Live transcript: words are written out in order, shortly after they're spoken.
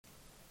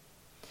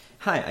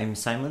Hi, I'm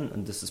Simon,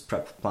 and this is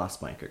Prep Plus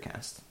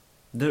Microcast.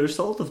 There's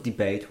a lot of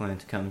debate when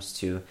it comes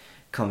to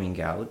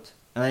coming out,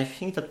 and I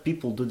think that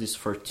people do this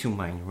for two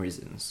main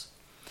reasons.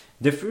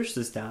 The first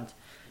is that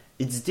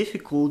it's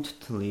difficult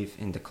to live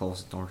in the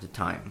closet all the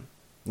time.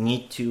 You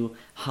need to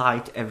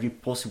hide every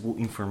possible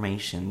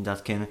information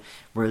that can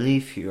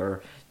relieve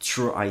your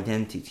true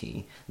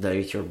identity,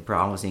 delete your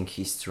browsing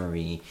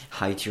history,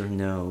 hide your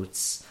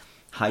notes,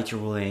 hide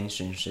your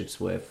relationships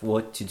with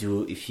what to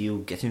do if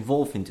you get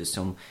involved into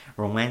some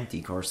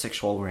romantic or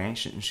sexual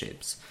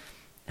relationships,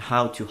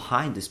 how to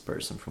hide this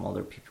person from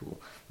other people.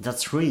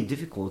 That's really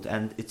difficult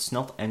and it's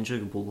not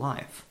enjoyable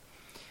life.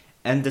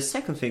 And the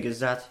second thing is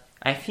that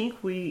I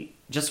think we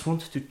just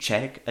want to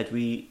check and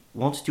we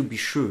want to be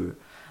sure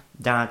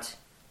that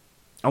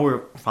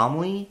our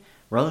family,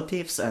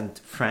 relatives and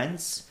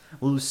friends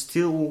will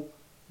still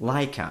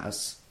like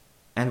us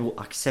and will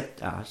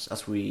accept us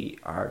as we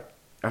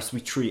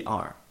truly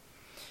are.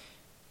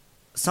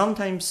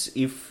 Sometimes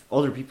if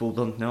other people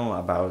don't know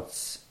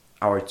about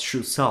our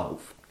true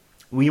self,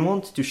 we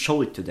want to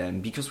show it to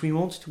them because we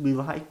want to be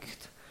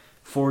liked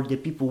for the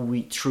people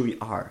we truly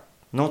are,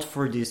 not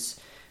for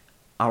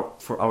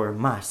our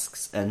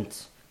masks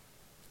and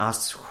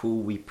us who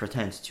we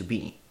pretend to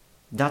be.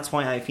 That's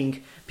why I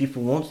think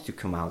people want to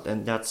come out,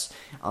 and that's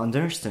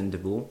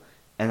understandable.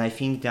 And I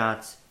think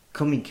that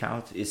coming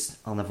out is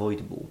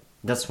unavoidable.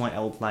 That's why I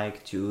would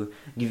like to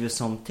give you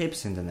some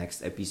tips in the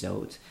next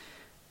episode,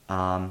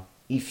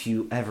 if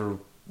you ever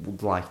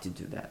would like to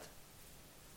do that.